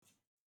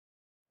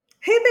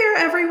Hey there,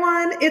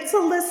 everyone. It's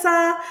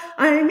Alyssa.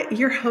 I'm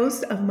your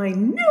host of my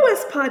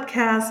newest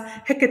podcast,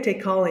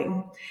 Hecate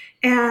Calling.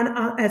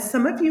 And as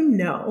some of you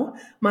know,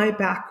 my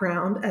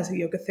background as a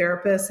yoga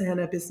therapist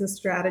and a business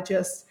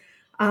strategist.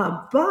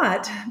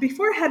 But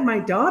before I had my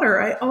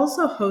daughter, I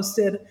also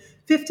hosted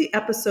 50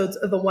 episodes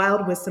of the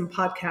Wild Wisdom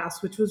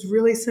podcast, which was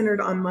really centered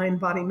on mind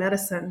body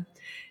medicine.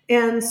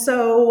 And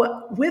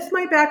so, with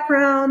my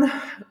background,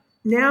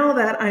 now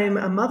that I'm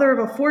a mother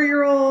of a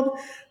 4-year-old,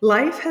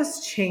 life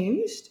has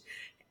changed.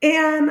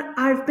 And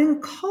I've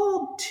been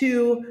called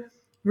to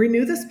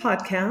renew this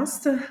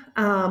podcast,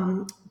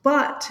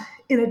 but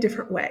in a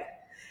different way.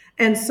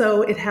 And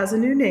so it has a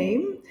new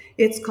name.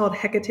 It's called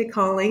Hecate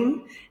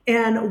Calling.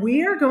 And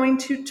we are going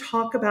to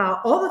talk about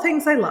all the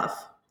things I love.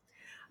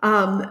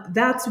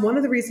 That's one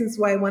of the reasons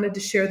why I wanted to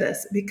share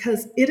this,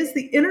 because it is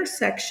the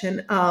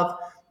intersection of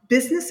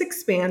business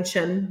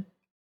expansion,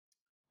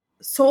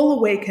 soul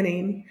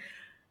awakening,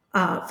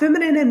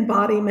 feminine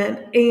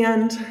embodiment,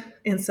 and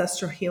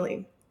ancestral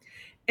healing.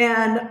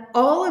 And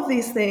all of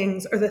these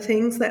things are the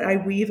things that I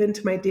weave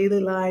into my daily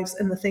lives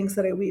and the things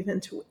that I weave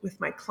into with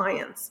my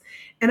clients.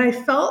 And I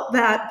felt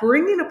that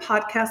bringing a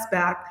podcast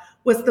back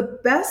was the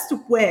best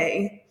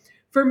way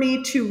for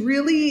me to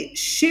really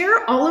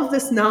share all of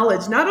this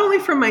knowledge, not only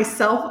from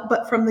myself,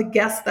 but from the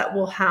guests that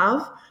we'll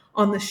have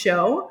on the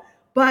show,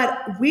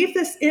 but weave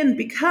this in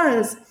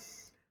because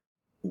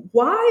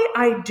why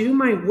I do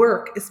my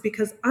work is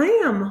because I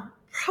am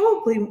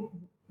probably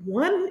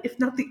one, if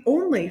not the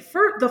only,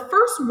 the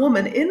first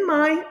woman in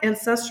my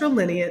ancestral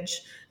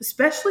lineage,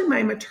 especially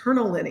my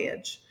maternal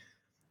lineage,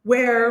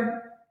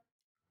 where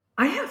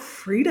I have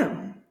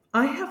freedom.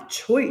 I have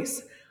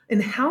choice in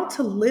how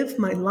to live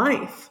my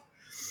life.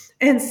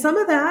 And some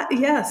of that,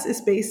 yes,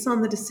 is based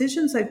on the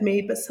decisions I've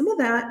made, but some of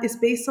that is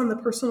based on the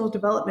personal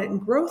development and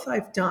growth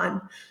I've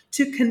done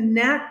to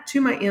connect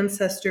to my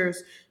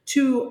ancestors,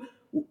 to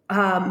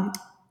um,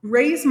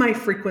 raise my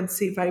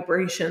frequency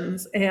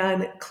vibrations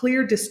and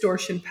clear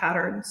distortion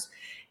patterns,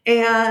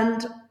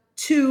 and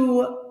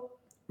to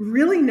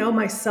really know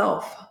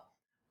myself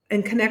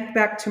and connect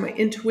back to my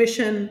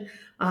intuition,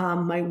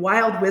 my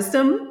wild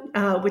wisdom,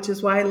 which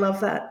is why I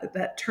love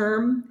that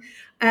term.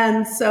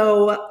 And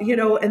so,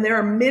 and there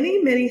are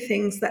many, many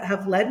things that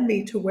have led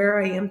me to where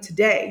I am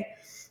today.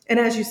 And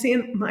as you see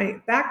in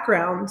my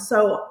background,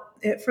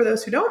 for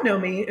those who don't know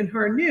me and who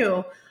are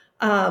new,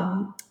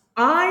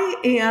 I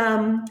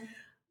am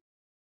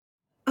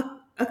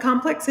a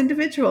complex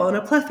individual and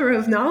a plethora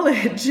of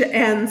knowledge.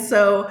 And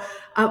so,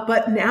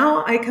 but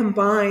now I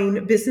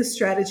combine business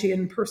strategy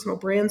and personal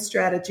brand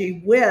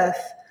strategy with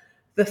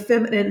the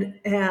feminine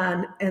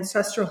and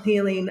ancestral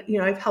healing.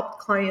 I've helped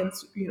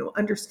clients,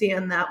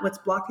 understand that what's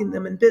blocking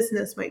them in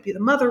business might be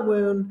the mother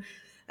wound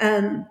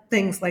and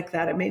things like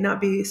that. It may not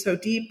be so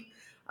deep,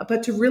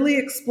 but to really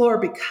explore,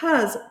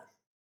 because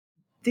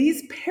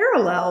these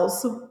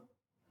parallels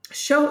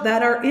show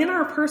that are in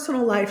our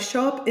personal life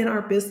show up in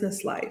our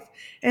business life.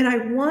 And I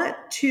want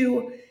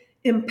to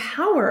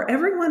empower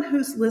everyone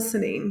who's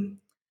listening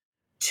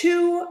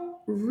to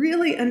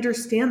really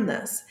understand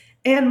this.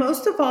 And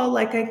most of all,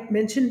 like I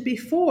mentioned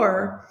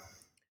before,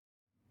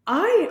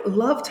 I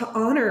love to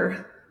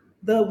honor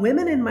the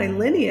women in my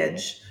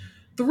lineage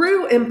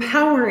through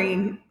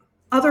empowering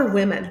other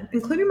women,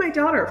 including my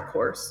daughter, of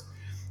course,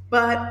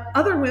 but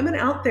other women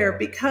out there,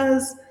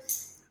 because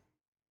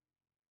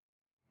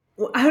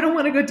I don't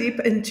want to go deep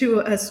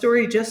into a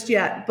story just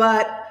yet,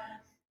 but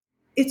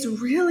it's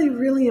really,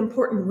 really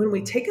important when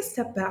we take a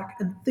step back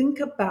and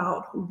think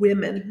about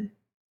women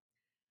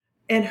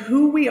and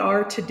who we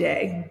are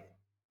today.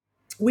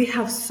 We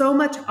have so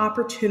much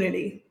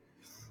opportunity,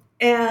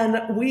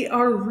 and we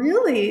are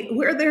really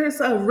where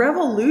there's a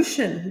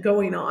revolution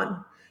going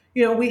on.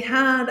 We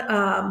had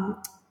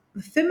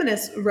the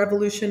feminist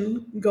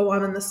revolution go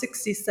on in the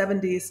 60s,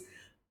 70s,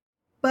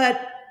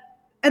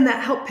 and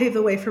that helped pave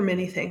the way for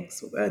many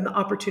things and the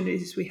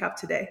opportunities we have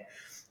today.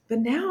 But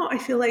now I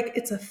feel like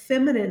it's a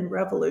feminine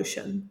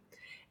revolution.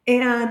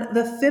 And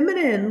the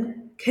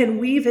feminine can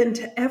weave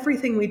into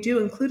everything we do,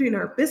 including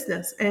our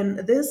business. And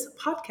this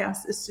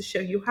podcast is to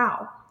show you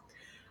how.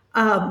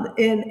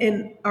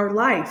 In our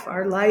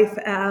life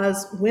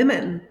as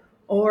women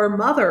or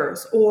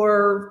mothers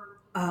or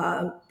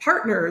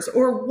partners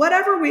or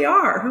whatever we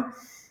are,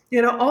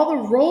 all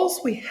the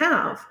roles we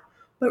have,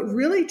 but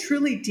really,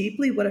 truly,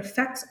 deeply what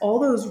affects all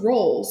those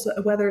roles,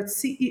 whether it's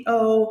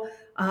CEO,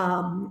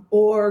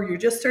 or you're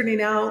just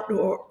starting out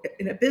or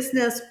in a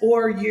business,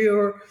 or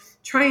you're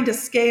trying to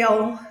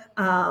scale,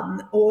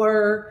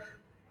 or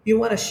you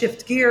want to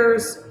shift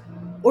gears,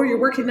 or you're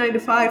working 9 to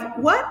 5,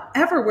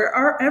 whatever,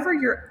 wherever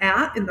you're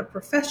at in the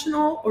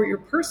professional or your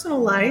personal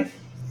life,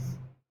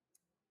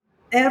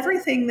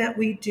 everything that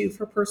we do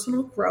for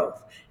personal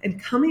growth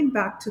and coming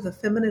back to the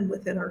feminine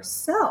within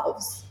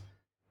ourselves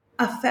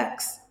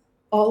affects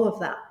all of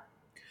that.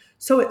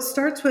 So it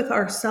starts with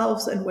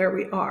ourselves and where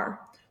we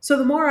are. So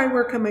the more I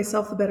work on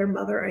myself, the better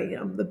mother I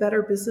am, the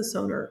better business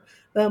owner,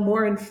 the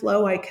more in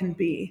flow I can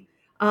be.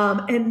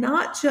 And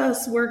not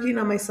just working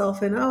on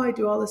myself and, oh, I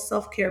do all this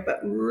self-care, but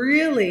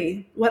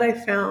really what I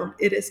found,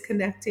 it is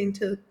connecting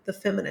to the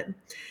feminine.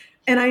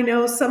 And I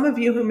know some of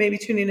you who may be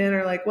tuning in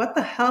are like, what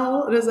the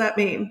hell does that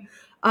mean?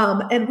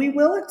 And we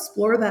will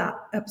explore that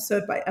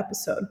episode by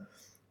episode.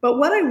 But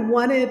what I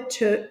wanted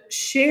to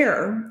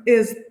share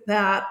is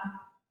that,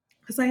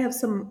 because I have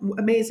some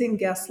amazing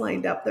guests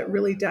lined up that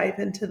really dive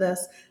into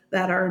this,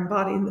 that are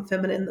embodying the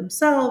feminine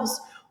themselves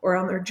or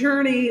on their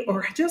journey,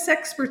 or just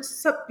experts,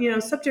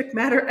 subject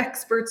matter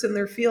experts in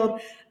their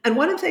field. And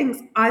one of the things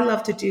I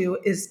love to do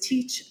is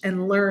teach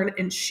and learn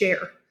and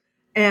share.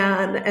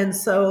 And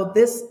so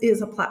this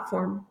is a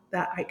platform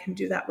that I can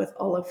do that with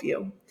all of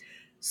you.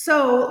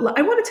 So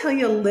I want to tell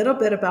you a little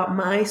bit about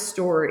my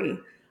story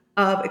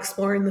of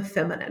exploring the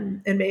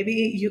feminine, and maybe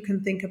you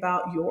can think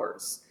about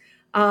yours.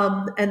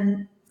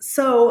 And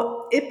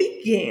so it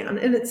began,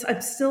 and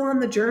I'm still on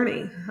the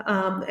journey,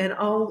 and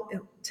I'll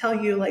tell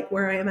you like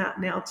where I am at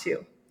now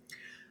too.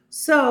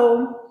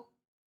 So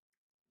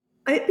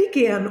it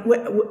began.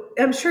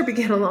 I'm sure it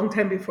began a long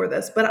time before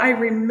this, but I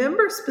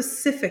remember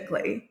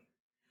specifically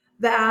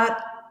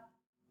that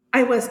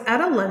I was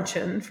at a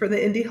luncheon for the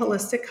Indie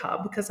Holistic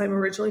Hub, because I'm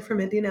originally from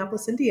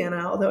Indianapolis, Indiana,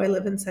 although I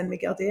live in San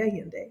Miguel de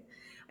Allende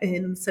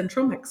in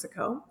central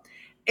Mexico.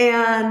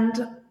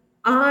 And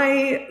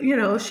I,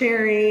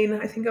 sharing,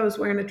 I think I was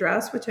wearing a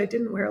dress, which I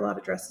didn't wear a lot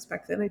of dresses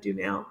back then. I do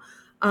now.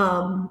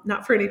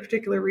 Not for any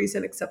particular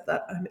reason, except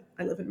that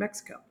I live in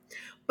Mexico.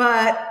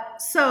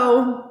 But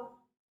so,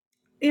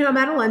 I'm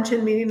at a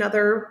luncheon meeting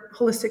other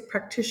holistic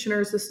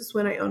practitioners. This is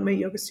when I owned my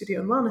yoga studio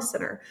and wellness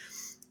center.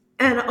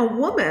 And a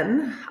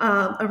woman,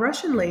 a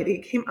Russian lady,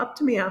 came up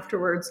to me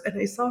afterwards,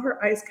 and I saw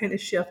her eyes kind of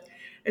shift.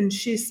 And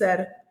she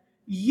said,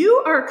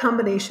 "You are a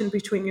combination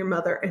between your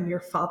mother and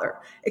your father,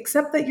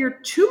 except that you're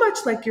too much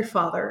like your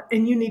father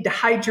and you need to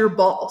hide your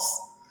balls."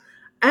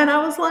 And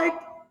I was like,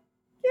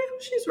 yeah,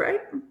 she's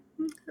right.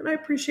 And I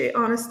appreciate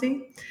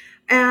honesty.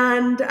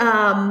 And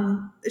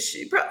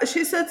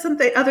she said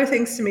other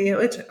things to me,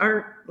 which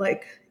aren't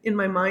like in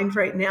my mind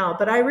right now.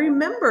 But I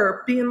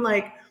remember being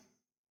like,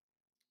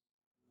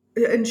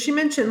 and she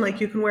mentioned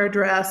like you can wear a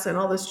dress and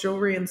all this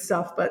jewelry and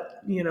stuff,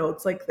 but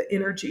it's like the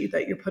energy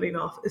that you're putting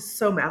off is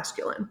so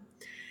masculine.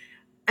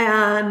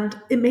 And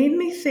it made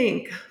me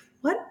think,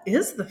 what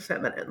is the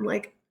feminine?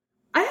 Like,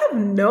 I have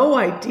no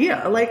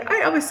idea. Like,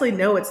 I obviously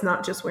know it's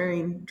not just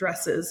wearing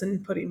dresses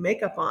and putting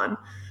makeup on,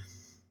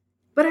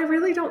 but I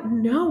really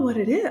don't know what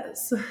it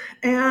is.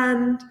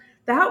 And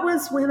that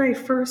was when I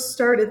first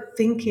started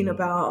thinking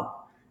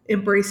about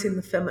embracing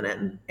the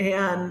feminine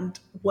and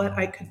what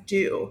I could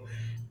do.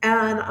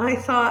 And I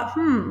thought,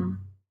 I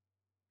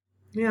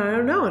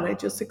don't know. And I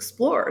just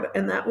explored.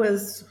 And that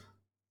was,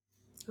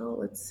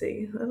 let's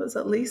see, that was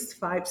at least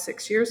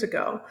 5-6 years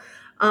ago,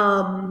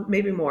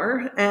 maybe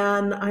more.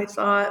 And I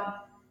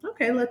thought,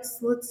 okay,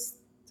 let's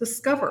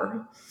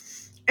discover.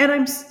 And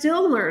I'm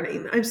still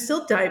learning. I'm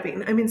still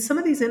diving. I mean, some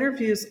of these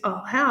interviews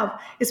I'll have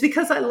is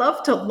because I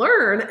love to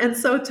learn. And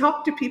so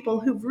talk to people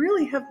who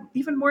really have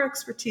even more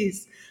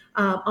expertise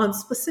on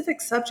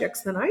specific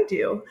subjects than I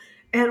do.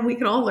 And we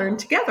can all learn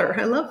together.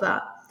 I love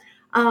that.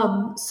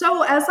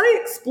 So as I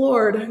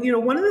explored,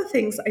 one of the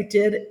things I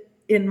did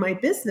in my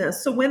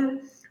business, so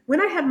when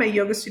I had my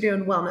yoga studio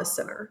and wellness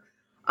center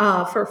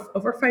for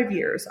over 5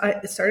 years,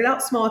 I started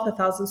out small with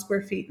 1,000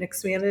 square feet and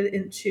expanded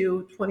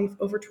into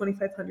over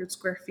 2,500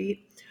 square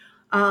feet.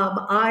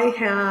 I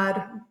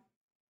had,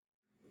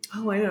 I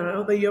don't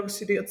know, the yoga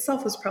studio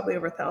itself was probably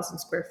over 1,000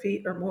 square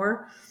feet or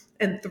more,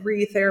 and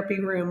 3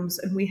 therapy rooms.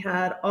 And we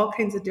had all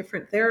kinds of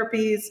different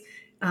therapies,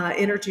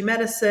 energy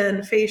medicine,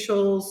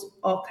 facials,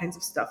 all kinds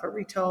of stuff, a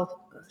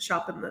retail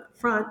shop in the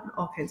front,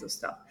 all kinds of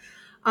stuff.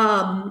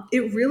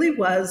 It really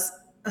was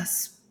a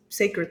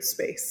sacred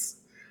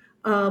space.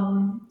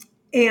 And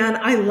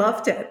I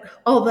loved it.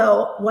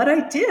 Although what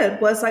I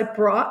did was I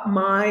brought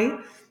my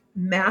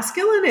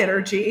masculine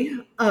energy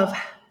of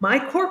my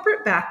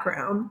corporate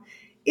background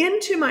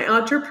into my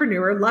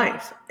entrepreneur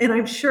life. And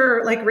I'm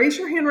sure, like, raise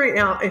your hand right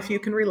now if you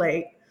can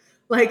relate.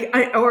 Like,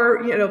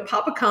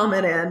 pop a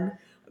comment in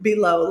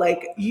below.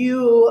 Like,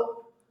 you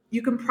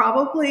can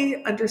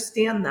probably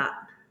understand that.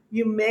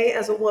 You may,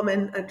 as a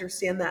woman,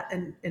 understand that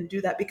and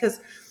do that, because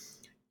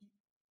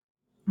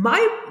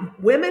my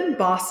women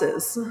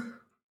bosses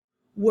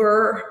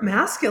were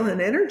masculine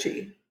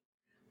energy.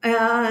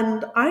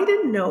 And I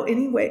didn't know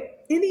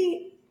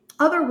any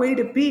other way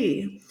to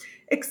be,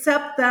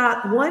 except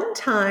that one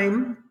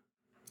time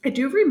I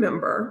do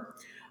remember,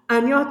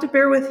 and you'll have to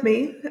bear with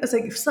me as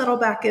I settle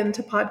back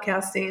into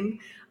podcasting.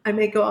 I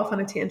may go off on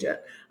a tangent,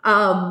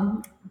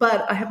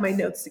 but I have my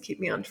notes to keep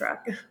me on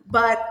track.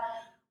 But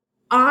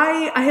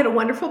I had a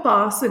wonderful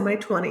boss in my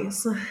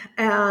 20s,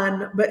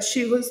 but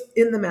she was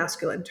in the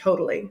masculine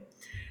totally.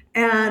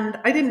 And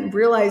I didn't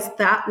realize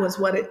that was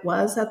what it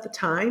was at the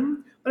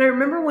time. But I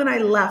remember when I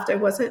left, I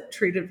wasn't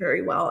treated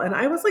very well. And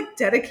I was like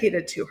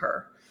dedicated to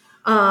her.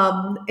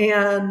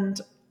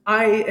 And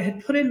I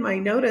had put in my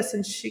notice,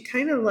 and she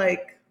kind of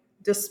like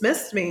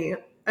dismissed me.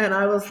 And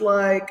I was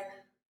like,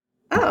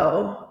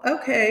 oh,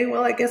 okay,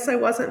 well, I guess I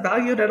wasn't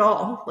valued at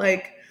all.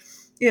 Like,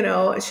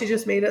 she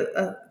just made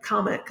a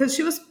comment because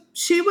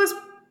she was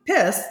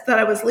pissed that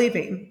I was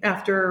leaving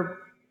after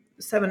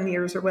 7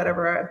 years or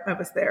whatever I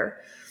was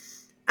there.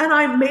 And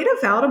I made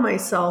a vow to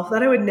myself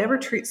that I would never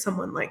treat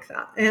someone like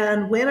that.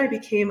 And when I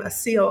became a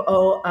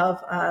COO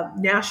of a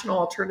National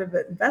Alternative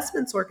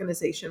Investments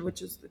Organization,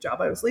 which is the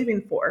job I was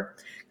leaving for,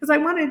 because I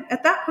wanted,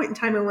 at that point in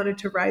time, I wanted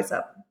to rise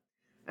up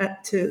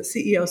to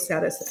CEO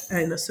status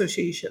in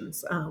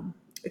associations,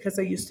 because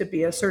I used to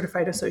be a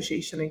certified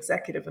association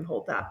executive and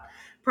hold that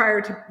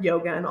prior to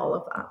yoga and all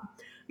of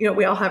that.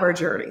 We all have our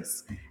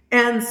journeys.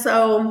 And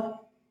so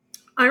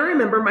I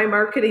remember my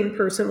marketing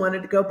person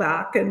wanted to go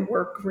back and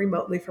work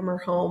remotely from her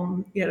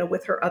home,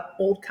 with her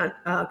old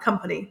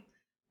company.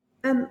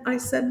 And I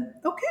said,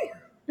 okay,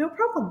 no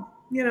problem,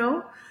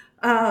 and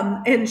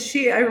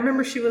I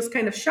remember she was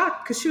kind of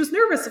shocked because she was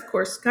nervous, of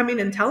course, coming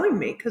and telling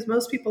me, because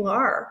most people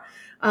are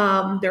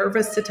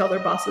nervous to tell their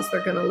bosses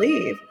they're going to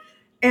leave.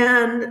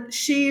 And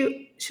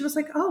she was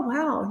like, oh,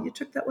 wow, you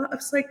took that well. I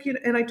was like,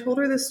 and I told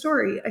her this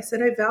story. I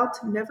said, I vowed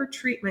to never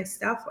treat my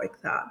staff like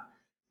that,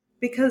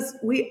 because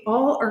we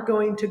all are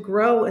going to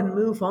grow and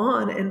move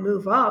on and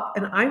move up.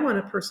 And I want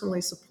to personally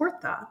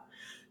support that.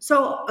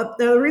 So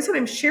the reason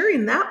I'm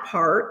sharing that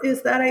part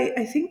is that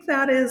I think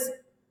that is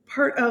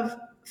part of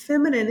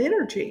feminine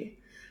energy,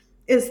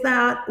 is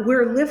that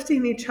we're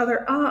lifting each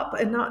other up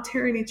and not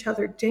tearing each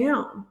other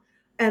down.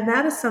 And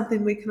that is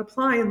something we can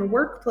apply in the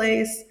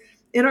workplace,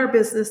 in our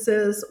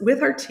businesses,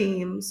 with our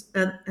teams,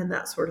 and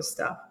that sort of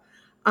stuff.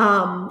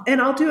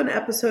 And I'll do an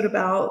episode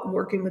about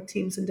working with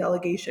teams and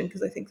delegation,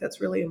 because I think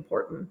that's really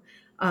important,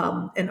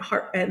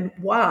 and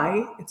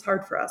why it's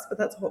hard for us, but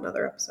that's a whole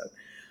nother episode.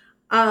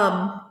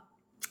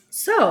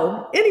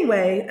 So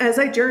anyway, as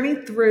I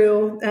journeyed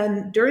through,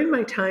 and during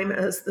my time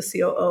as the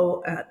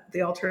COO at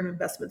the Alternative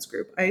Investments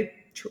Group, I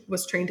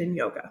was trained in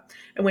yoga.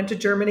 I went to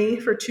Germany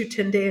for 2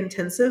 10-day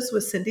intensives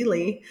with Cindy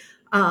Lee,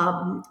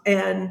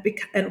 and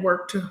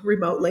worked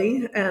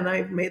remotely. And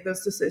I made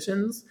those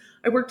decisions.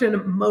 I worked in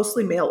a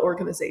mostly male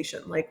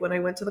organization. Like when I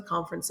went to the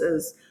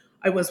conferences,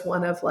 I was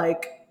one of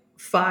like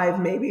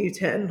 5, maybe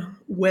 10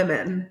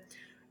 women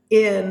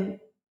in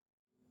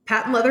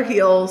patent leather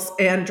heels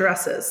and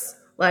dresses.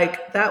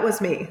 Like that was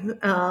me,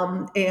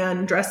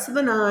 and dressed to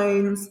the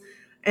nines.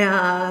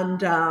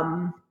 And,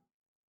 I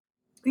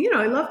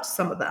loved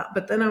some of that.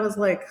 But then I was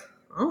like,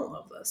 I don't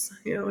love this,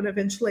 and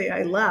eventually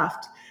I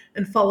left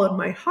and followed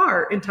my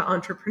heart into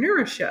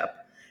entrepreneurship.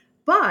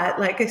 But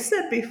like I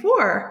said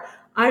before,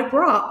 I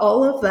brought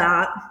all of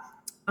that,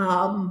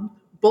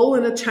 bull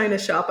in a china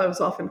shop, I was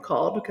often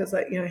called, because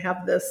I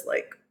have this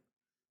like,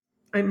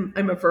 I'm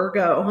a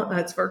Virgo.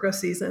 It's Virgo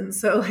season.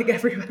 So like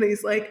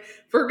everybody's like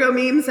Virgo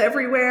memes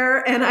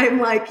everywhere. And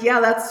I'm like, yeah,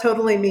 that's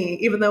totally me.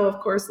 Even though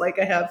of course, like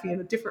I have,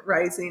 different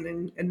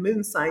rising and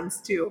moon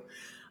signs too.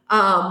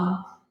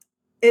 Um,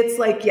 it's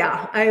like,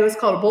 yeah, I was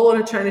called a bull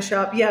in a china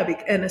shop. Yeah.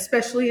 And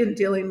especially in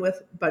dealing with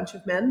a bunch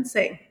of men,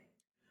 same.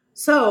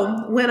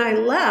 So when I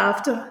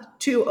left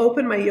to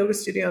open my yoga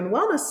studio and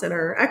wellness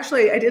center,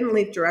 actually, I didn't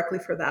leave directly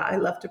for that. I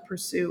left to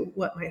pursue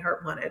what my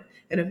heart wanted.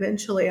 And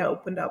eventually I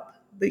opened up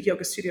the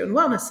yoga studio and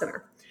wellness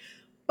center.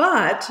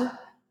 But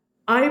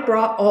I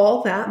brought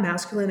all that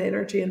masculine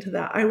energy into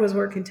that. I was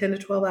working 10 to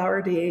 12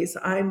 hour days.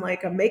 I'm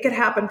like a make it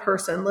happen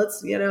person.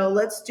 Let's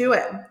do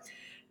it.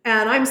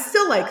 And I'm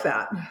still like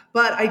that,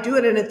 but I do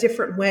it in a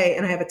different way.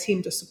 And I have a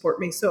team to support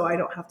me, so I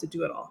don't have to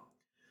do it all.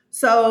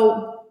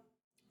 So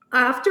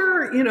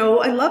after,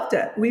 I loved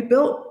it. We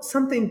built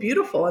something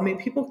beautiful. I mean,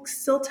 people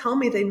still tell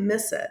me they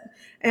miss it.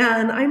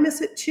 And I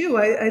miss it too.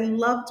 I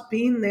loved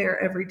being there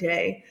every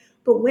day.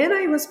 But when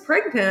I was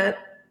pregnant,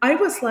 I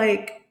was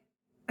like,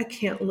 I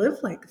can't live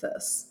like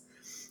this.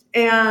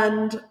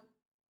 And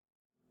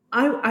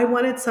I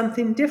wanted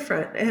something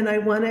different. And I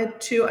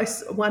wanted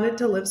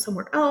to live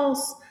somewhere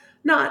else,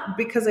 not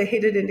because I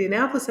hated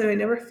Indianapolis. And I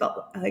never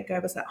felt like I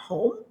was at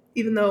home,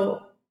 even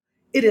though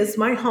it is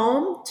my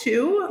home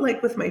too,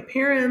 like with my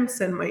parents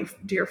and my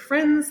dear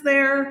friends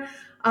there.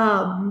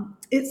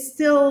 It's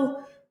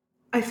still,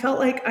 I felt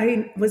like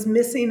I was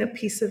missing a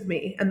piece of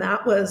me, and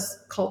that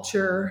was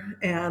culture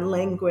and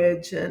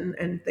language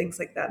and things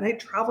like that. And I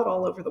traveled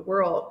all over the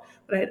world,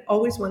 but I had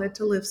always wanted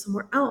to live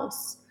somewhere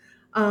else.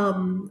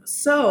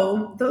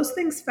 So those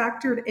things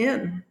factored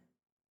in,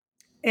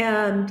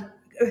 and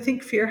I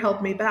think fear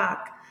held me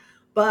back,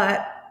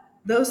 but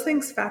those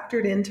things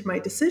factored into my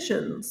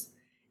decisions.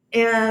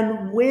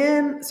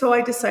 And so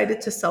I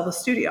decided to sell the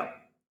studio.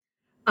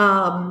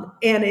 And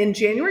in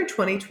January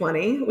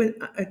 2020,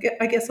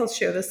 I guess I'll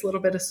share this little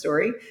bit of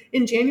story.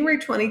 In January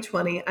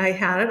 2020, I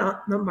had it on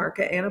the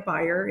market and a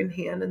buyer in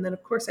hand. And then,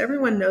 of course,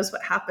 everyone knows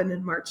what happened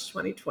in March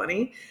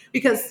 2020,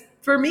 because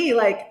for me,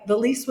 like the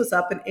lease was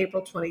up in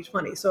April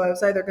 2020. So I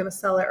was either going to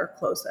sell it or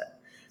close it,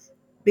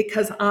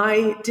 because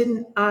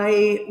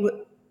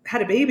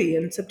had a baby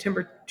in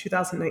September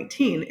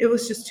 2019. It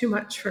was just too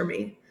much for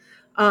me,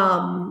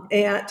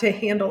 and to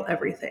handle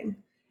everything.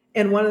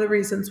 And one of the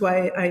reasons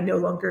why I no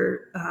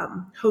longer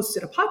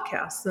hosted a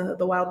podcast,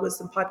 the Wild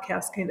Wisdom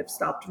podcast kind of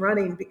stopped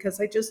running because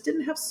I just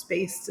didn't have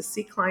space to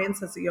see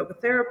clients as a yoga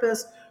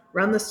therapist,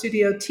 run the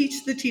studio,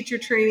 teach the teacher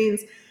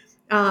trainings,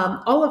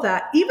 all of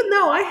that, even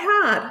though I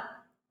had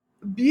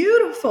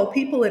beautiful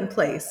people in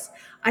place.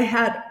 I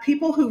had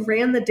people who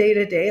ran the day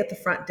to day at the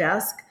front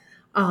desk,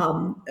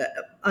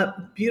 a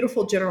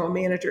beautiful general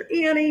manager,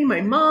 Annie,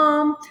 my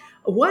mom,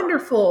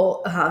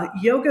 wonderful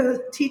yoga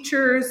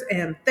teachers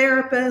and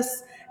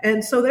therapists.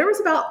 And so there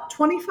was about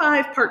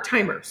 25 part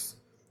timers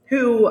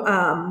who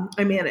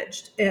I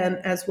managed and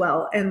as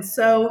well. And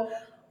so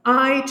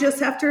I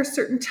just, after a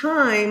certain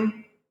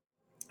time,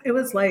 it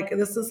was like,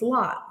 this is a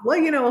lot.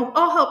 Well,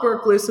 I'll help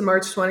work loose in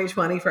March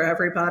 2020 for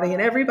everybody,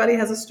 and everybody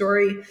has a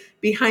story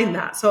behind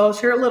that. So I'll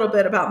share a little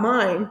bit about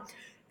mine.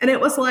 And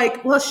it was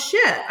like, well,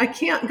 shit, I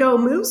can't go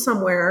move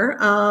somewhere.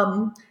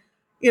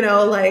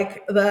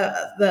 Like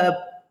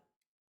the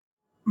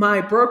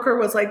my broker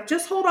was like,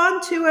 just hold on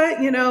to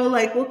it,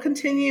 like we'll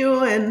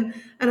continue. And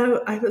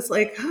I was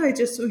like, oh, I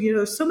just,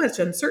 so much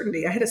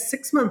uncertainty. I had a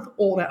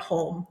 6-month-old at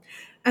home.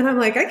 And I'm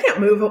like, I can't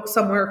move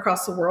somewhere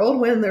across the world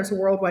when there's a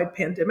worldwide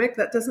pandemic.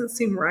 That doesn't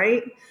seem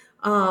right.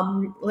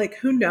 Like,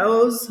 who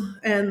knows?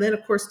 And then,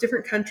 of course,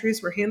 different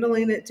countries were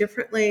handling it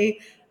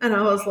differently. And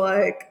I was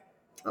like,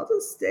 I'll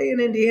just stay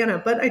in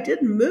Indiana. But I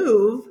did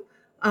move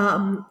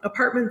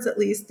apartments, at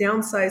least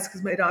downsized,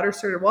 because my daughter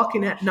started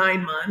walking at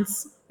 9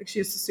 months. Like, she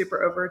was a super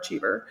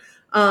overachiever.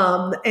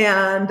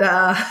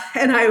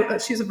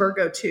 She's a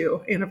Virgo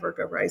too, and a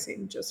Virgo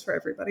rising, just for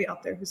everybody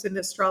out there who's in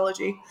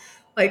astrology.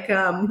 Like,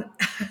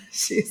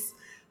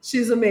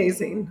 she's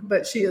amazing,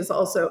 but she is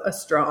also a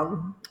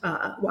strong,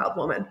 wild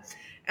woman.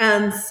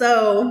 And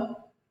so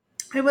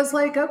I was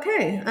like,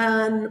 okay.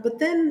 But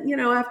then,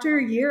 after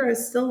a year, I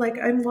was still like,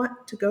 I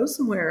want to go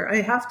somewhere.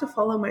 I have to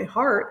follow my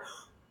heart,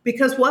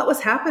 because what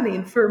was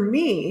happening for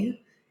me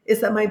is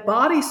that my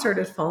body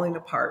started falling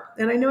apart.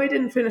 And I know I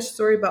didn't finish the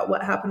story about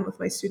what happened with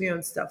my studio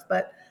and stuff,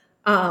 but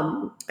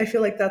I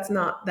feel like that's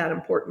not that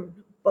important.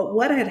 But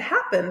what had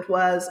happened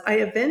was I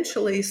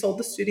eventually sold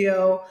the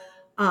studio,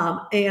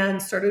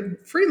 and started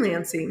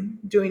freelancing,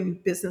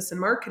 doing business and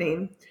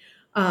marketing.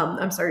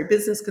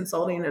 Business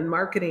consulting and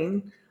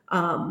marketing,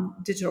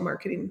 digital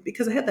marketing,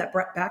 because I had that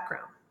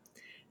background.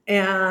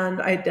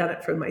 And I'd done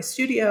it for my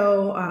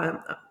studio,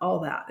 all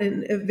that.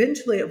 And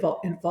eventually it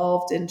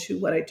evolved into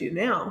what I do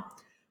now.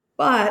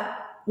 But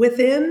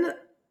within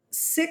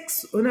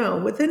 6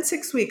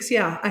 weeks,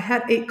 yeah, I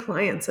had 8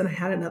 clients and I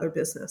had another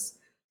business.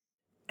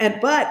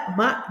 But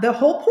the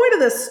whole point of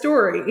this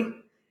story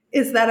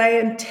is that I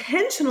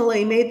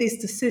intentionally made these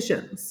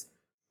decisions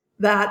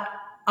that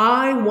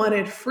I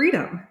wanted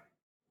freedom.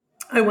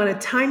 I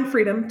wanted time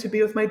freedom to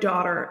be with my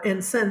daughter.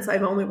 And since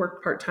I've only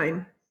worked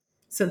part-time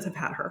since I've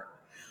had her,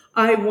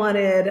 I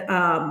wanted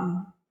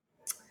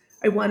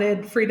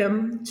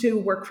freedom to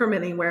work from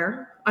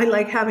anywhere. I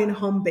like having a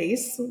home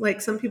base. Like,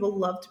 some people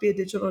love to be a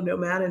digital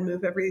nomad and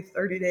move every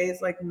 30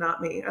 days. Like,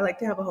 not me. I like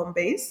to have a home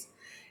base.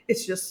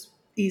 It's just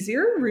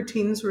easier.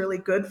 Routine's really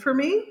good for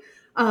me,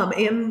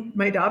 and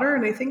my daughter,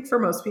 and I think for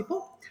most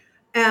people.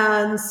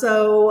 And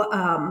so,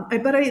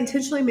 but I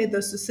intentionally made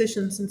those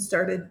decisions and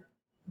started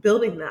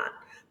building that.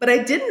 But I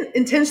didn't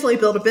intentionally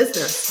build a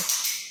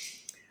business.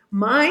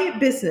 My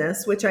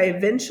business, which I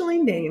eventually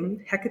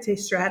named Hecate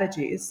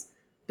Strategies,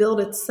 built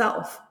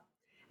itself.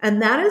 And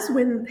that is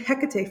when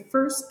Hecate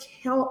first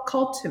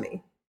called to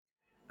me.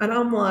 And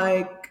I'm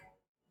like,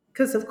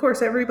 because of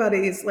course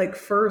everybody's like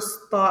first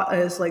thought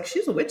is like,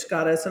 she's a witch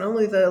goddess, and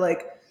only the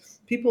like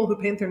people who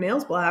paint their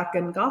nails black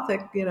and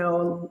gothic,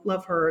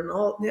 love her and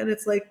all. And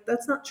it's like,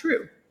 that's not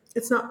true.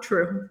 It's not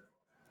true.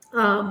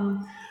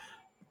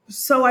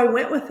 So I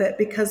went with it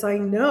because I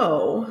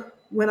know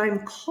when I'm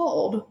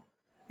called,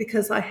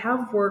 because I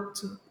have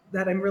worked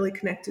that I'm really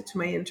connected to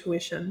my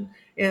intuition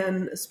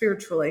and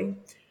spiritually.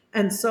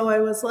 And so I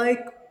was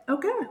like,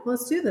 okay,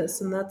 let's do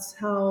this. And that's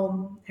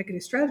how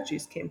Hecate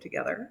Strategies came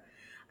together.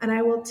 And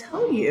I will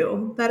tell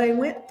you that I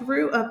went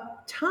through a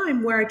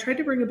time where I tried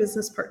to bring a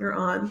business partner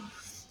on.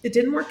 It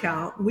didn't work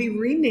out. We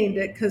renamed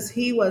it because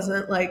he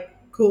wasn't like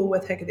cool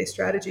with Hecate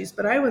Strategies,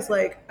 but I was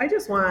like, I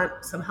just want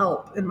some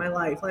help in my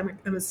life.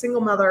 I'm a single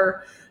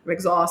mother. I'm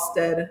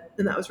exhausted.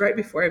 And that was right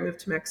before I moved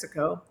to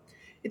Mexico.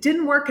 It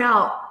didn't work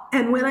out.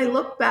 And when I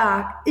look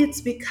back,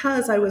 it's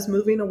because I was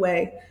moving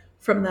away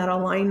from that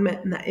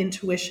alignment and that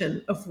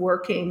intuition of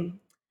working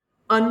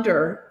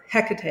under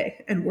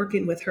Hecate and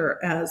working with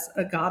her as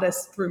a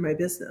goddess through my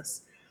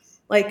business.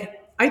 Like,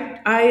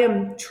 I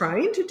am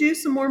trying to do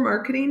some more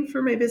marketing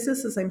for my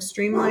business as I'm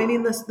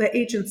streamlining the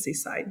agency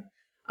side,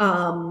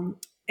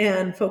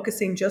 and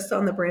focusing just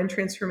on the brand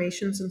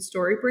transformations and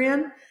story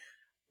brand.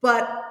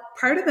 But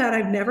part of that,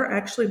 I've never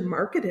actually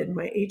marketed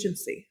my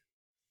agency.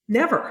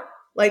 Never.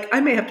 Like,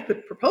 I may have to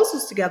put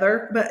proposals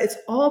together, but it's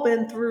all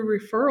been through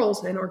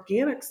referrals and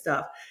organic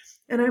stuff.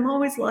 And I'm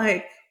always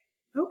like,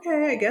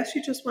 okay, I guess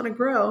you just want to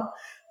grow.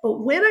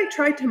 But when I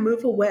tried to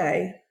move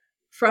away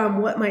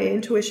from what my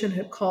intuition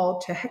had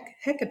called to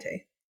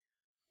Hecate,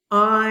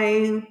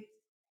 I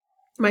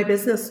my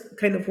business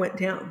kind of went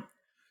down.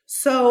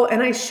 So,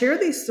 and I share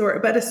these stories,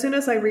 but as soon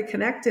as I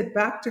reconnected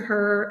back to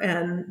her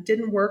and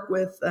didn't work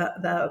with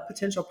the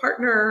potential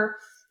partner,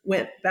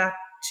 went back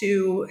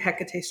to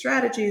Hecate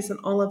strategies and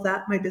all of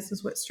that, my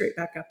business went straight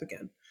back up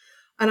again.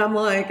 And I'm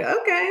like,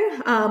 okay.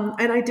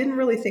 And I didn't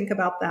really think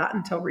about that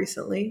until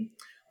recently,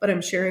 but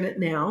I'm sharing it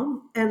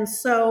now. And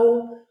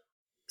so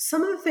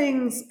some of the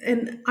things,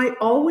 and I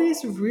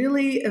always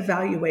really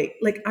evaluate,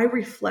 like I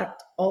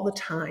reflect all the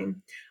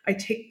time. I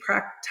take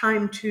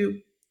time to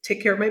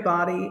take care of my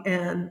body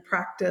and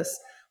practice,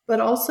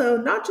 but also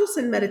not just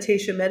in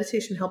meditation.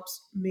 Meditation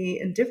helps me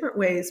in different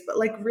ways, but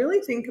like really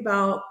think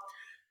about,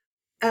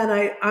 and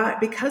I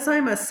because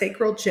I'm a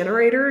sacral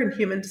generator in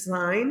human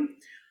design,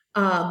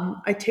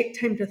 I take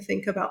time to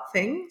think about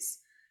things.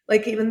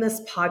 Like even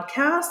this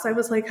podcast, I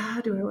was like,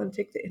 do I want to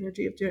take the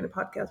energy of doing a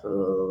podcast? Blah,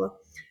 blah, blah, blah.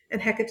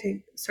 And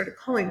Hecate started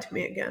calling to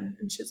me again.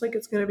 And she's like,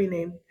 it's going to be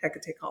named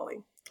Hecate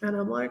Calling. And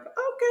I'm like,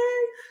 okay.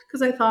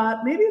 Because I thought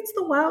maybe it's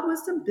the Wild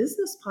Wisdom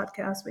Business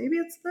Podcast. Maybe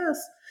it's this.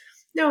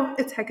 No,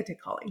 it's Hecate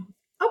Calling.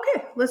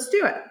 Okay, let's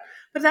do it.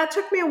 But that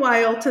took me a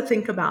while to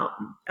think about.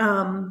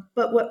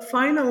 But what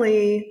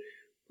finally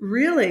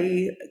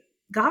really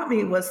got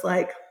me was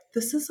like,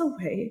 this is a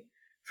way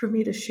for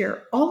me to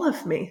share all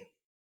of me.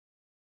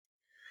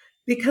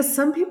 Because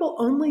some people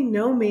only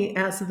know me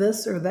as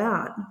this or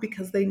that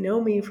because they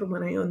know me from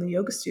when I own the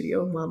yoga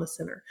studio and wellness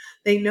center.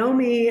 They know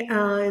me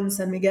in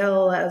San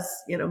Miguel as,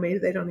 maybe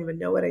they don't even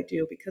know what I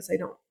do because I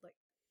don't like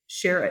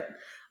share it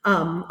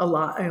a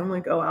lot. I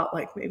only go out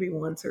like maybe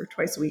once or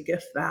twice a week,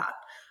 if that.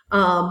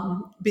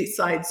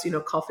 Besides,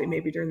 coffee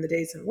maybe during the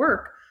days and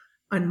work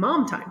on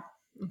mom time.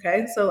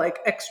 Okay. So like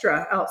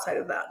extra outside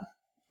of that,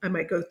 I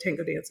might go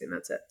tango dancing.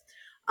 That's it.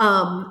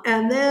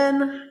 And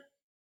then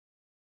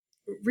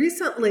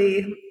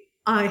recently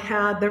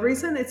the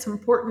reason it's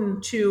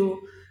important to,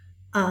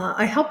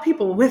 I help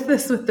people with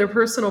this with their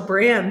personal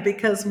brand,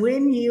 because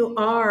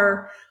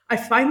I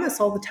find this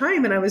all the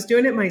time, and I was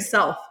doing it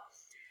myself.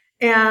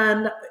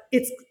 And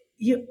it's,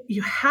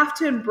 you have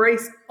to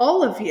embrace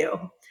all of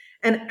you.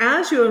 And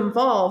as you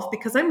evolve,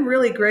 because I'm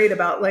really great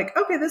about like,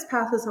 okay, this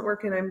path isn't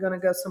working, I'm going to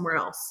go somewhere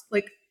else.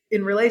 Like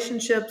in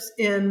relationships,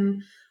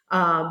 in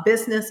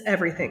business,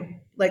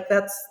 everything. Like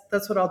that's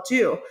what I'll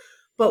do.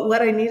 But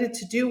what I needed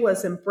to do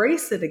was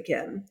embrace it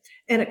again.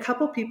 And a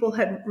couple people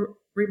had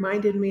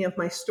reminded me of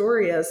my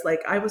story as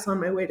like I was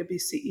on my way to be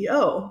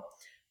CEO,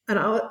 and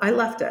I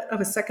left it. I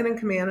was second in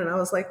command, and I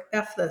was like,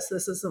 "F this!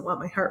 This isn't what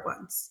my heart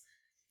wants."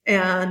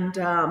 And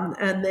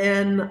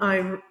then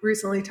I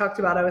recently talked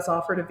about I was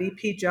offered a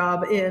VP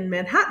job in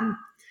Manhattan,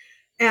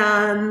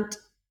 and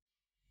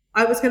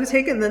I was going to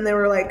take it. And then they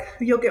were like,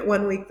 "You'll get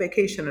 1 week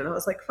vacation," and I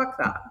was like, "Fuck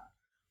that."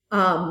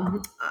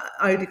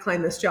 I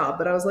declined this job,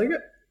 but I was like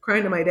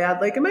crying to my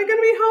dad, like, "Am I going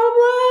to be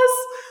homeless?"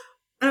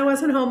 And I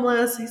wasn't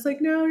homeless. He's like,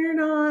 "No, you're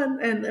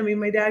not." And I mean,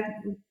 my dad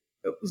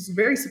was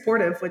very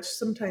supportive, which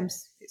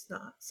sometimes he's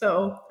not.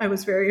 So I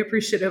was very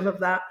appreciative of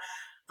that.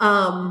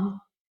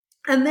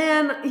 And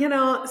then,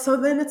 so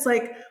then it's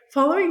like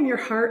following your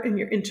heart and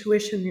your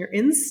intuition, your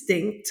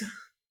instinct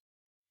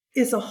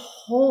is a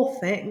whole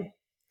thing.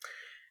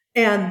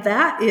 And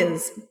that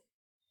is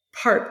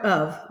part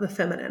of the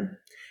feminine.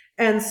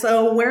 And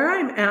so where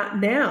I'm at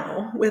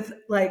now with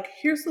like,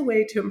 here's the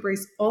way to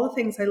embrace all the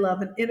things I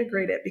love and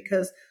integrate it,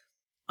 because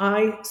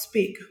I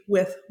speak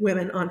with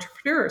women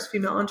entrepreneurs,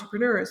 female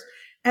entrepreneurs,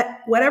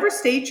 at whatever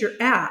stage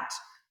you're at.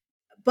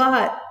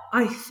 But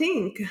I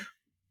think,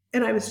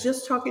 and I was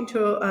just talking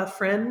to a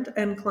friend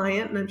and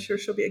client, and I'm sure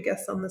she'll be a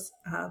guest on this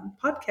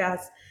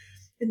podcast.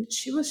 And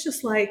she was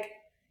just like,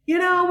 we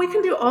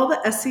can do all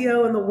the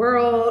SEO in the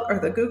world or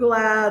the Google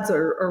ads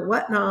or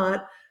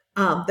whatnot.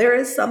 There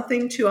is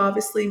something to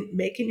obviously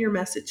making your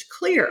message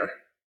clear.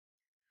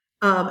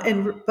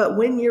 But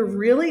when you're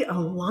really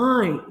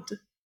aligned,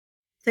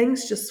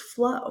 things just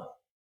flow.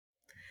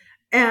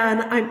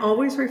 And I'm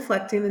always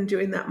reflecting and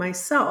doing that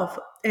myself.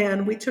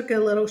 And we took a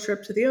little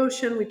trip to the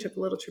ocean. We took a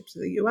little trip to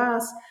the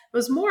US. It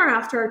was more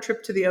after our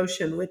trip to the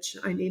ocean, which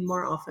I need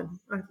more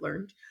often, I've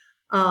learned.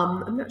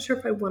 I'm not sure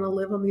if I want to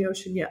live on the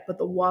ocean yet, but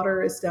the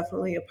water is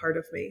definitely a part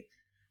of me,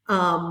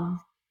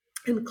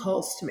 and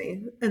calls to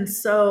me. And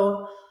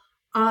so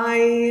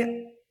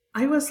I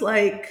was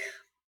like,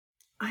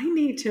 I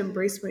need to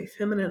embrace my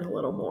feminine a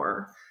little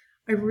more.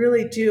 I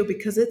really do,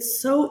 because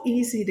it's so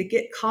easy to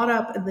get caught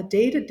up in the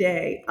day to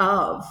day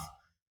of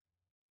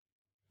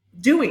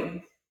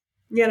doing,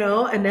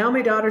 and now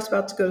my daughter's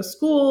about to go to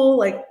school.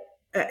 Like,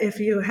 if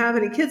you have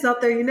any kids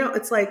out there,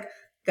 it's like,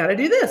 got to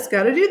do this,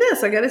 got to do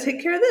this. I got to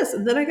take care of this.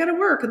 And then I got to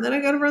work, and then I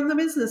got to run the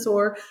business,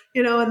 or,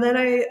 and then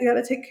I got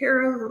to take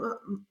care of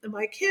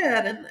my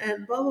kid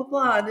and blah, blah,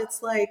 blah. And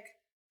it's like,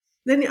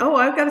 then,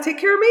 I've got to take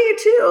care of me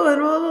too.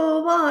 And blah, blah,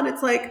 blah, blah. And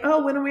it's like,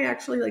 when are we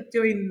actually like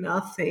doing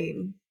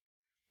nothing?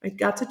 I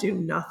got to do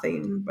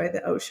nothing by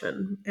the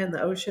ocean, and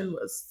the ocean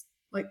was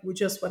like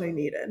just what I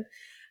needed.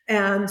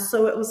 And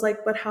so it was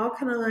like, but how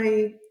can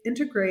I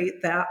integrate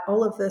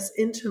all of this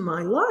into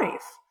my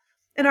life?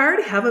 And I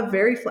already have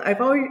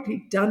I've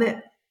already done it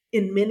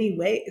in many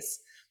ways.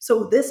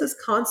 So this is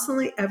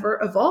constantly ever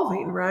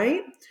evolving,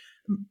 right?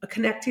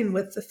 Connecting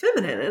with the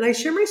feminine. And I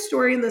share my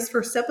story in this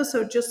first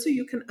episode just so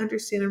you can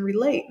understand and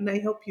relate. And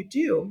I hope you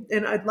do.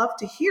 And I'd love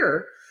to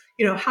hear,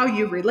 how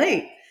you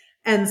relate.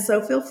 And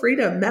so feel free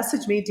to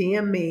message me,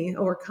 DM me,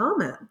 or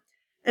comment.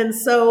 And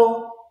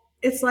so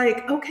it's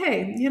like,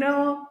 okay,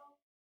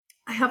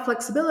 I have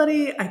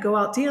flexibility. I go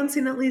out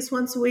dancing at least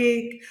once a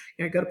week.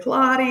 I go to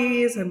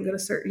Pilates. I'm going to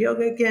start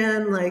yoga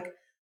again. Like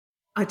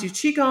I do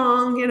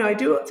Qigong, I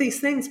do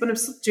these things, but I'm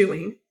still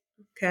doing.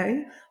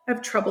 Okay. I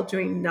have trouble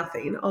doing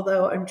nothing,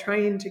 although I'm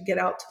trying to get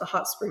out to the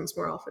hot springs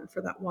more often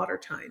for that water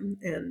time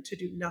and to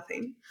do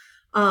nothing.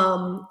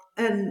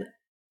 And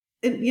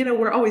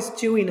we're always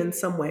doing in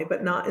some way,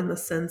 but not in the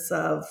sense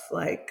of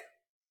like,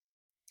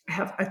 I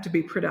have to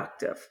be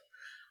productive.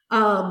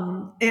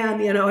 And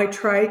I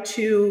try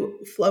to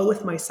flow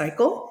with my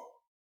cycle,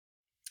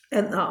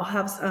 and I'll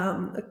have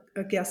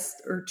a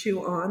guest or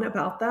two on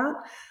about that.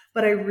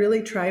 But I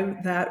really try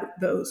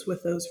those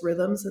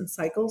rhythms and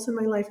cycles in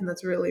my life, and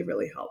that's really,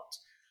 really helped.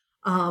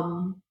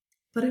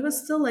 But it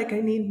was still like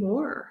I need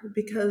more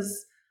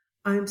because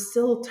I'm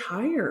still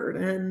tired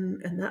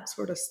and that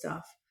sort of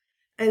stuff.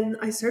 And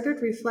I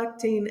started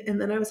reflecting, and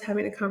then I was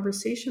having a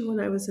conversation when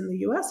I was in the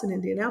US in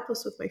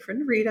Indianapolis with my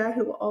friend Rita,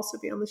 who will also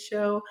be on the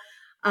show.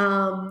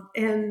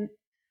 And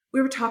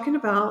we were talking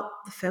about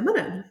the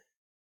feminine.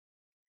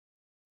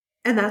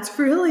 And that's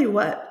really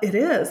what it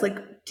is, like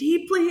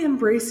deeply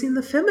embracing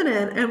the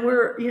feminine. And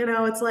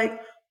it's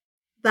like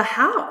the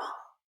how.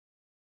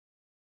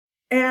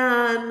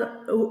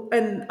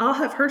 And I'll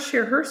have her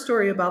share her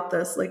story about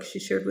this, like she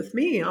shared with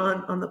me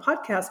on the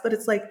podcast. But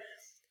it's like,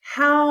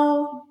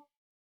 how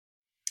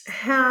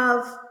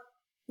have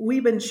we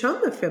been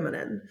shown the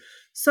feminine?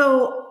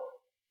 So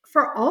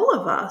for all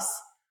of us,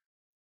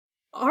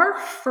 our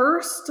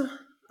first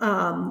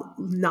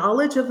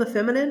knowledge of the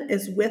feminine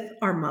is with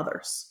our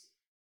mothers.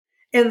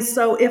 And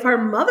so if our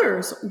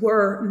mothers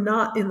were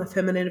not in the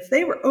feminine, if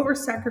they were over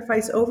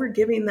sacrifice, over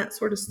giving, that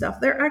sort of stuff,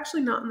 they're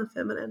actually not in the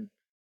feminine.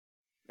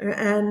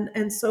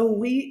 And so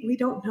we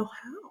don't know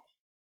how.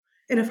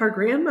 And if our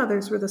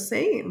grandmothers were the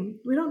same,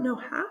 we don't know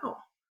how.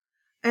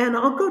 And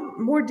I'll go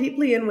more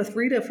deeply in with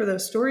Rita for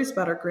those stories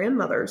about our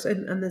grandmothers.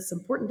 And it's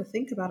important to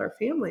think about our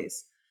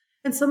families.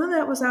 And some of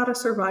that was out of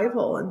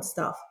survival and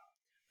stuff.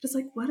 But it's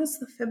like, what does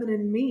the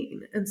feminine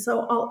mean? And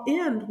so I'll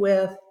end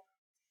with,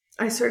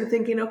 I started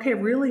thinking, okay, I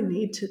really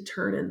need to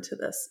turn into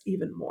this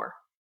even more.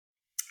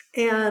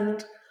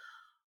 And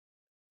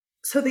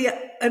so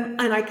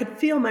and I could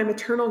feel my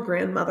maternal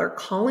grandmother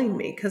calling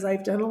me, because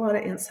I've done a lot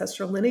of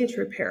ancestral lineage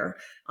repair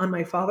on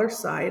my father's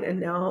side, and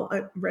now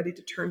I'm ready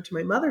to turn to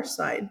my mother's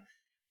side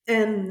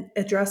and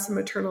address the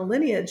maternal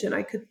lineage. And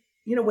I could,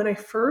 when I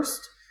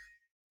first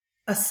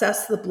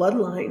assessed the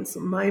bloodlines,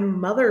 my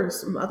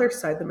mother's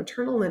side, the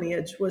maternal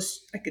lineage,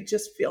 I could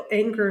just feel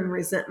anger and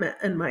resentment,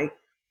 and my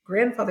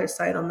grandfather's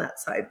side on that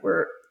side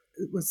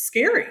it was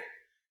scary.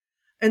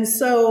 And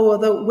so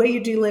the way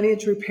you do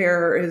lineage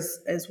repair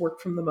is work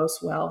from the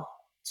most well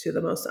to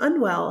the most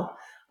unwell.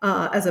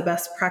 As a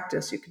best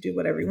practice, you could do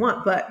whatever you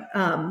want, but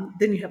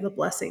then you have the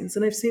blessings.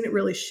 And I've seen it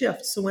really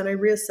shift. So when I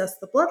reassessed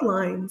the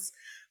bloodlines,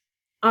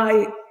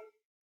 I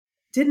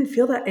didn't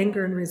feel that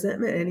anger and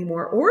resentment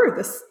anymore, or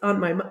this on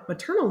my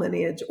maternal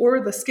lineage, or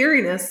the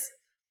scariness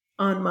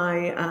on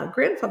my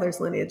grandfather's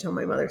lineage on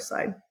my mother's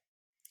side.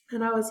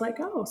 And I was like,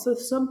 oh, so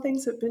some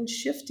things have been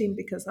shifting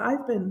because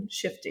I've been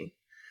shifting.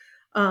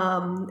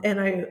 And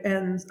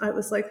I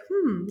was like,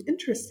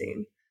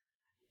 interesting.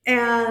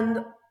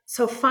 And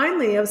so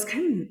finally I was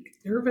kind of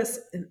nervous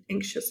and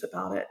anxious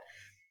about it,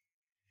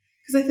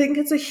 because I think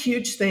it's a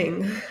huge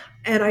thing.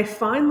 And I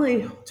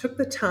finally took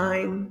the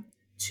time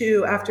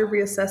to, after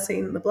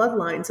reassessing the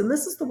bloodlines, and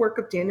this is the work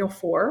of Daniel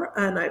Four,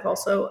 and I've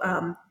also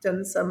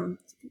done some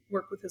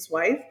work with his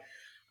wife,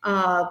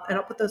 and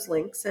I'll put those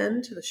links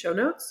into the show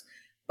notes.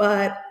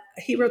 But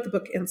he wrote the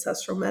book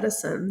Ancestral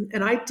Medicine,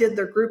 and I did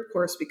their group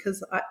course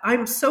because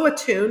I'm so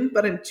attuned,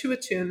 but I'm too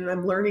attuned, and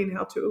I'm learning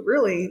how to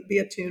really be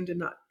attuned and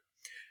not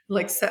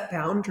like set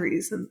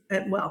boundaries. And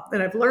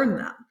I've learned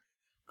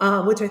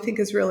that, which I think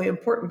is really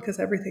important, because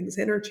everything's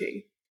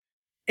energy.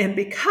 And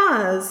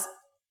because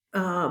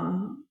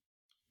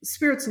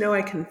spirits know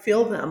I can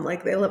feel them,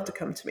 like they love to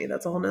come to me.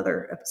 That's a whole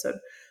nother episode.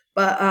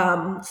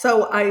 But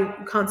so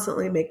I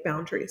constantly make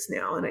boundaries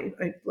now, and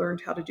I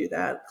learned how to do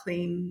that,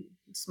 clean,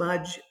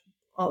 smudge,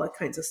 all that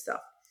kinds of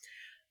stuff.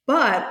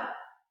 But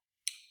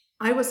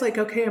I was like,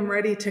 okay, I'm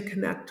ready to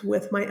connect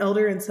with my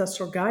elder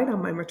ancestral guide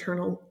on my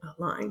maternal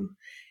line.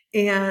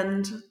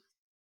 And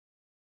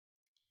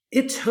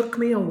it took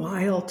me a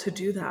while to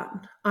do that.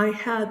 I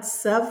had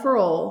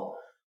several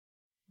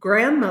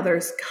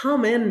grandmothers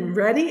come in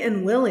ready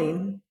and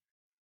willing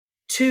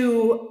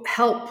to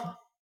help.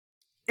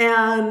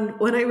 And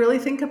when I really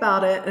think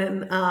about it,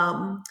 and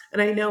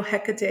I know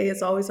Hecate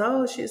is always,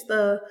 she's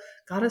the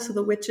goddess of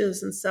the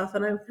witches and stuff.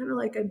 And I'm kind of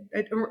like,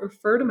 I don't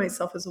refer to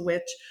myself as a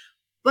witch,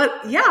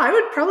 But yeah, I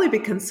would probably be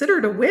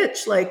considered a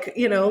witch. Like,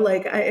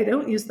 like I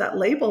don't use that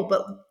label,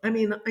 but I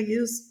mean, I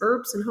use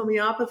herbs and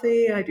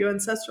homeopathy. I do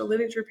ancestral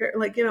lineage repair,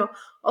 like,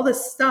 all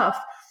this stuff.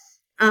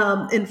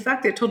 In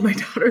fact, I told my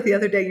daughter the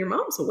other day, your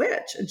mom's a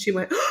witch. And she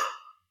went,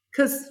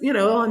 because,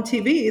 on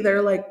TV,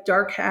 they're like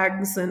dark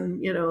hags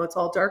and, it's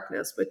all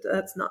darkness, but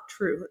that's not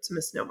true. It's a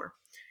misnomer.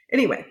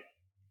 Anyway,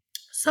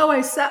 so I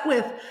sat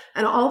with,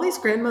 and all these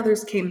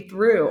grandmothers came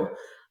through,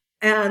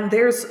 and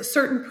there's a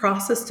certain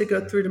process to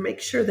go through to make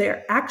sure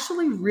they're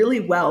actually really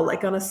well,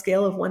 like on a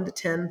scale of 1 to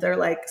 10, they're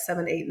like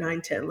 7, 8,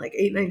 9, 10, like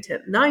 8, 9,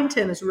 10. 9,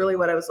 10 is really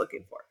what I was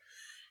looking for.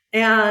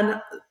 And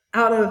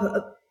out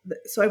of,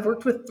 so I've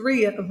worked with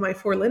 3 of my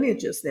 4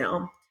 lineages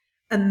now.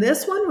 And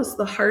this one was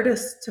the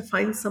hardest to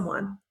find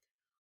someone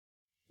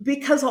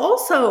because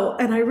also,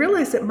 and I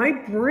realized that my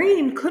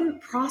brain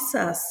couldn't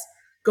process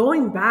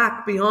going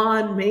back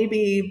beyond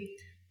maybe,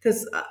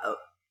 because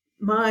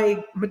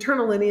my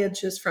maternal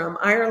lineage is from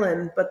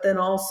Ireland, but then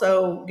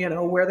also,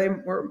 where they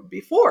were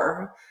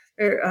before,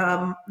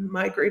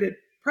 migrated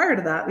prior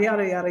to that,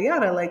 yada, yada,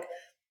 yada. Like,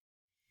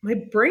 my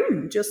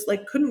brain just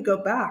like couldn't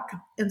go back.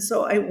 And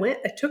so I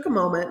took a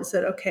moment and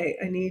said, okay,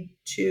 I need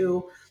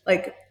to,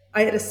 like,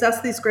 I had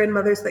assessed these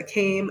grandmothers that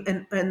came,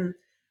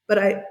 but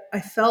I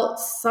felt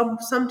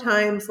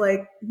sometimes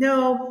like,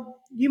 no,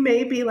 you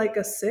may be like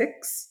a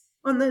 6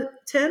 on the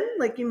 10,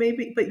 like you may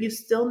be, but you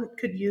still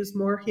could use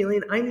more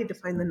healing. I need to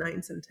find the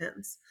 9s and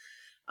 10s.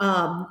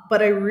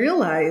 But I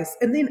realized,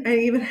 and then I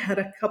even had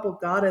a couple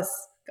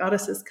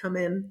goddesses come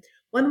in.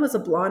 One was a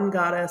blonde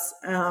goddess.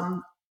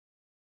 I'm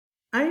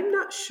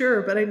not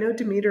sure, but I know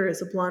Demeter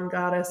is a blonde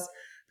goddess,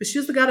 but she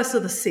was the goddess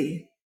of the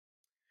sea.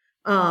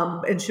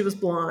 And she was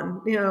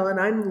blonde,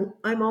 and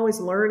I'm always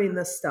learning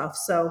this stuff.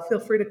 So feel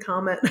free to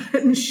comment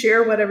and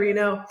share whatever you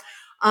know.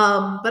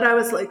 But I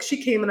was like,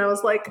 she came and I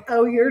was like,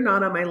 oh, you're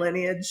not on my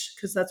lineage,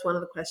 because that's one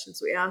of the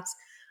questions we ask.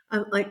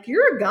 I'm like,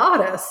 you're a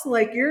goddess,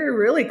 like you're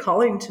really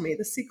calling to me.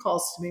 The sea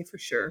calls to me for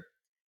sure.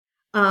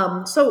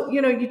 So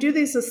you do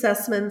these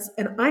assessments,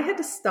 and I had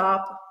to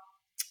stop.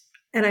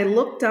 And I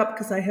looked up,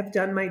 because I have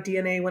done my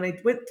DNA. When I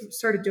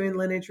started doing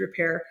lineage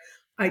repair,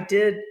 I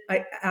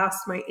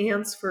asked my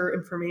aunts for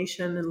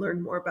information and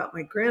learned more about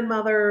my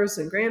grandmothers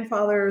and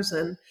grandfathers.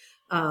 And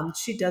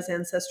she does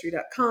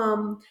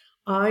ancestry.com.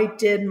 I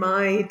did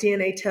my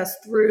DNA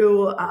test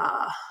through,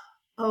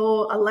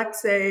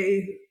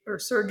 Alexei or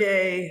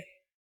Sergey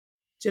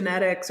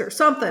Genetics or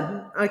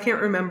something. I can't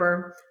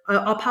remember.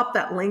 I'll pop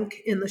that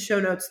link in the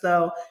show notes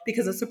though,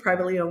 because it's a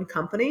privately owned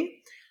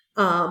company.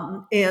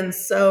 And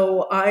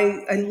so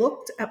I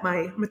looked at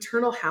my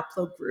maternal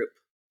haplogroup,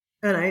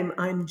 and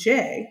I'm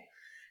J.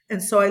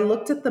 And so I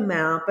looked at the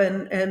map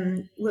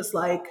and was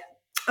like,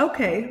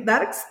 okay,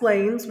 that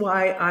explains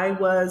why I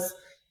was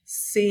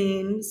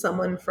seeing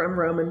someone from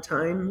Roman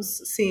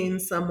times, seeing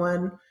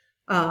someone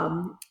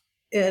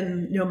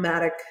in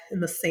nomadic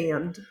in the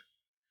sand.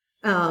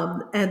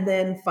 And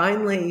then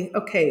finally,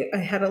 okay, I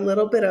had a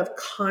little bit of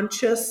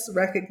conscious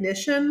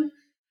recognition,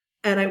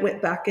 and I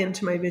went back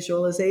into my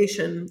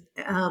visualization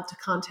to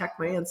contact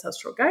my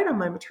ancestral guide on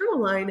my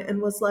maternal line,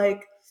 and was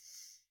like,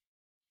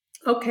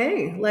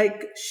 okay,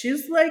 like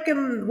she's like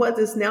in what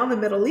is now the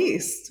Middle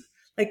East,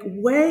 like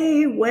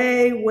way,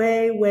 way,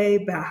 way, way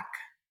back.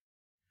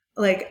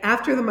 Like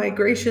after the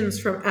migrations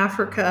from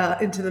Africa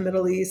into the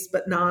Middle East,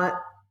 but not,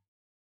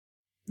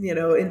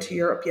 into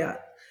Europe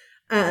yet,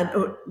 and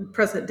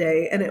present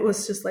day. And it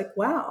was just like,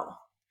 wow.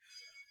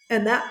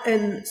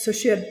 And so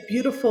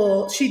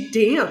she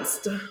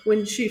danced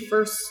when she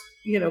first,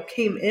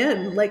 came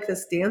in, like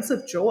this dance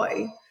of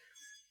joy,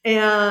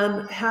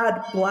 and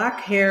had black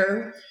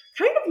hair,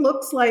 kind of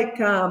looks like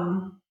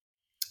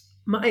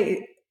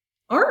my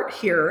art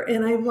here.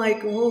 And I'm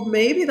like, well,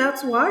 maybe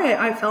that's why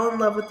I fell in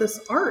love with this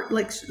art.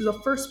 Like the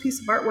first piece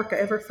of artwork I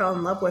ever fell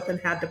in love with and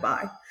had to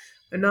buy.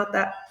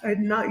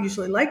 I'm not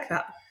usually like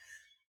that.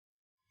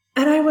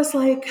 And I was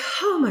like,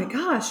 oh my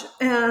gosh.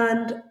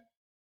 And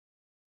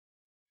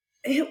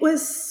it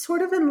was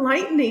sort of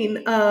enlightening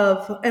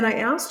and I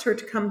asked her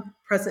to come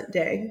present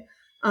day,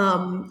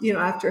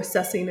 after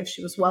assessing if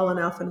she was well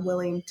enough and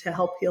willing to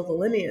help heal the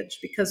lineage,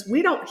 because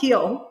we don't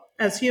heal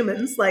as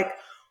humans. Like,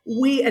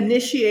 we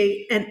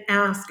initiate and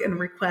ask and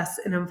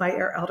request and invite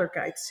our elder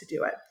guides to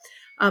do it.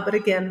 But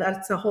again,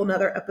 that's a whole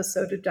nother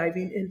episode of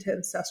diving into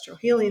ancestral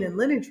healing and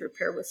lineage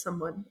repair with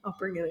someone. I'll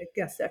bring in a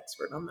guest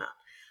expert on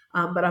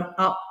that. But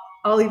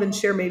I'll even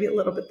share maybe a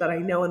little bit that I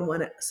know in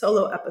one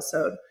solo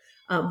episode.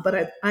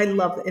 But I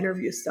love the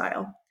interview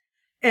style.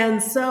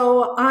 And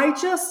so I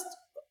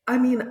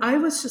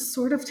was just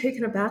sort of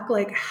taken aback,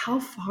 like how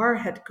far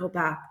I had to go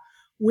back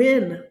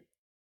when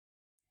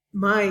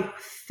my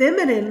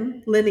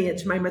feminine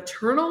lineage, my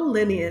maternal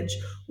lineage,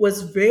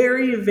 was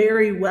very,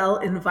 very well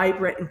and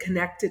vibrant and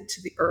connected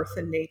to the earth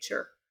and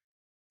nature.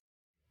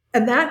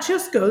 And that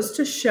just goes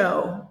to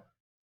show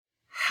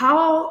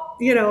how,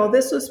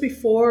 this was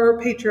before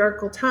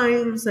patriarchal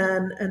times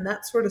and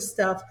that sort of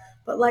stuff,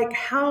 but like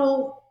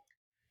how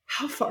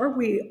far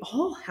we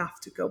all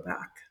have to go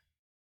back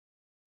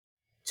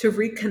to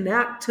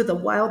reconnect to the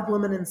wild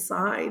woman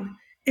inside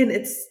And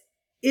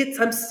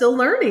I'm still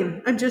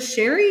learning. I'm just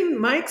sharing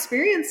my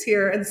experience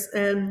here.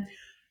 And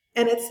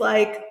it's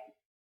like,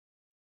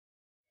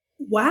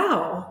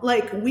 wow,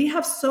 like we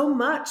have so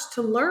much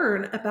to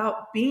learn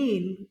about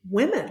being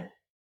women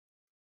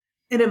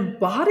and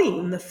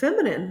embodying the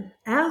feminine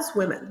as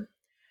women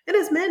and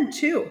as men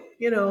too.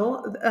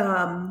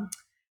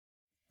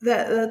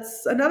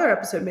 That's another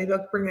episode. Maybe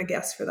I'll bring a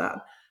guest for that.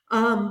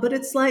 But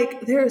it's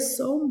like there's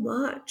so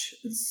much,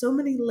 so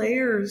many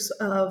layers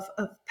of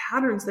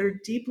patterns that are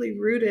deeply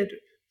rooted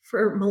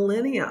for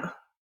millennia,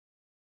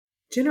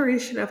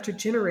 generation after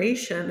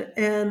generation.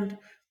 And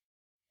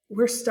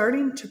we're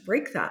starting to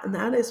break that. And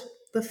that is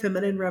the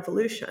feminine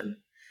revolution.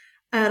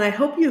 And I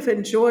hope you've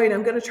enjoyed.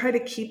 I'm going to try to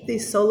keep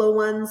these solo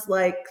ones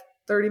like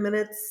 30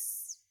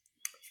 minutes.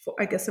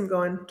 I guess I'm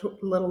going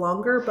a little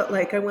longer, but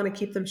like I want to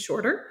keep them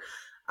shorter.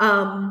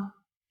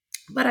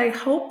 But I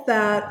hope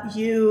that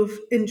you've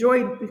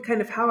enjoyed kind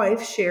of how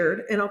I've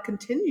shared, and I'll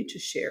continue to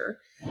share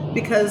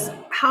because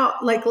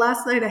like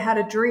last night I had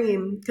a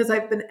dream because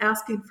I've been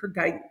asking for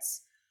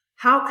guidance.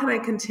 How can I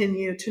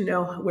continue to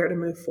know where to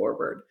move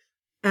forward?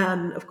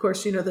 And of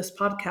course, this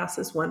podcast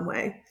is one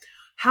way.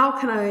 How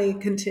can I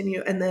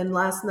continue? And then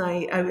last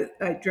night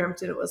I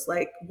dreamt, and it was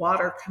like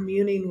water,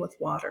 communing with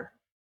water.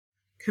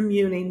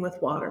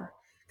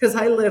 Because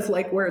I live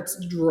like where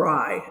it's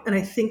dry. And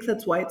I think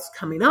that's why it's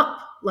coming up.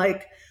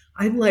 Like,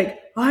 I'm like,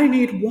 I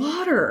need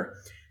water.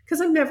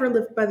 Because I've never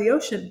lived by the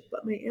ocean,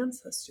 but my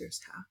ancestors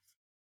have.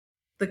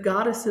 The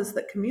goddesses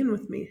that commune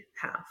with me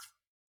have.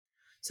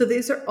 So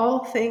these are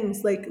all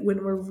things like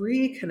when we're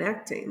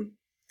reconnecting,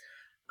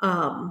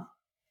 and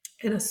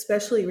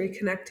especially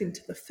reconnecting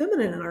to the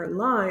feminine in our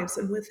lives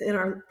and within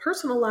our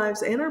personal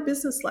lives and our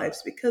business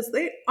lives, because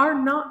they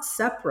are not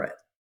separate.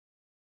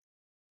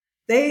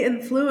 They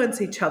influence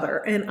each other.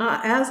 And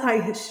as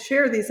I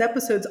share these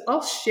episodes,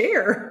 I'll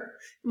share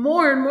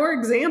more and more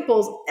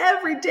examples,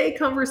 everyday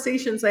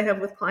conversations I have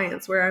with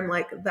clients where I'm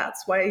like,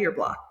 that's why you're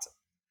blocked.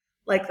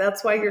 Like,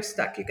 that's why you're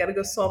stuck. You got to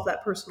go solve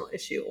that personal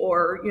issue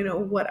or,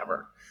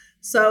 whatever.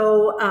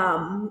 So,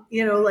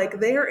 like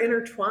they are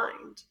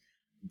intertwined.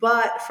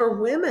 But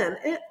for women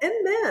and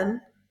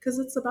men, because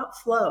it's about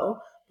flow,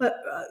 but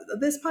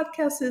this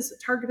podcast is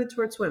targeted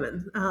towards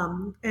women.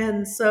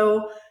 And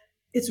so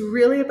it's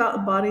really about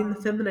embodying the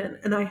feminine.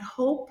 And I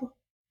hope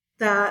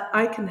that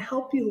I can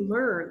help you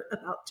learn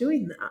about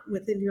doing that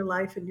within your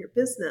life and your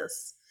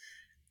business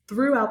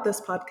throughout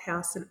this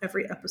podcast and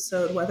every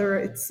episode, whether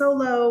it's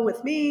solo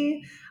with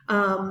me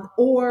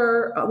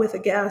or with a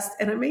guest.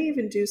 And I may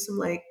even do some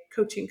like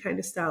coaching kind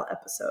of style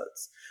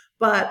episodes.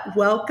 But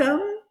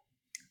welcome.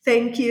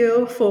 Thank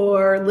you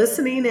for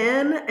listening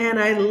in. And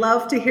I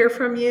love to hear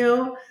from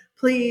you.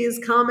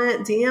 Please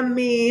comment, DM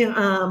me,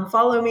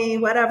 follow me,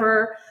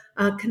 whatever.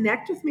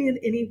 Connect with me in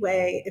any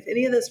way if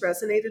any of this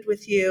resonated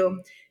with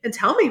you, and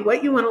tell me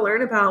what you want to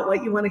learn about,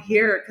 what you want to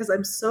hear, because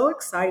I'm so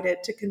excited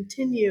to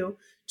continue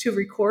to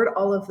record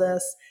all of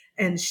this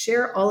and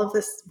share all of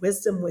this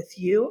wisdom with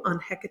you on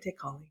Hecate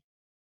Calling.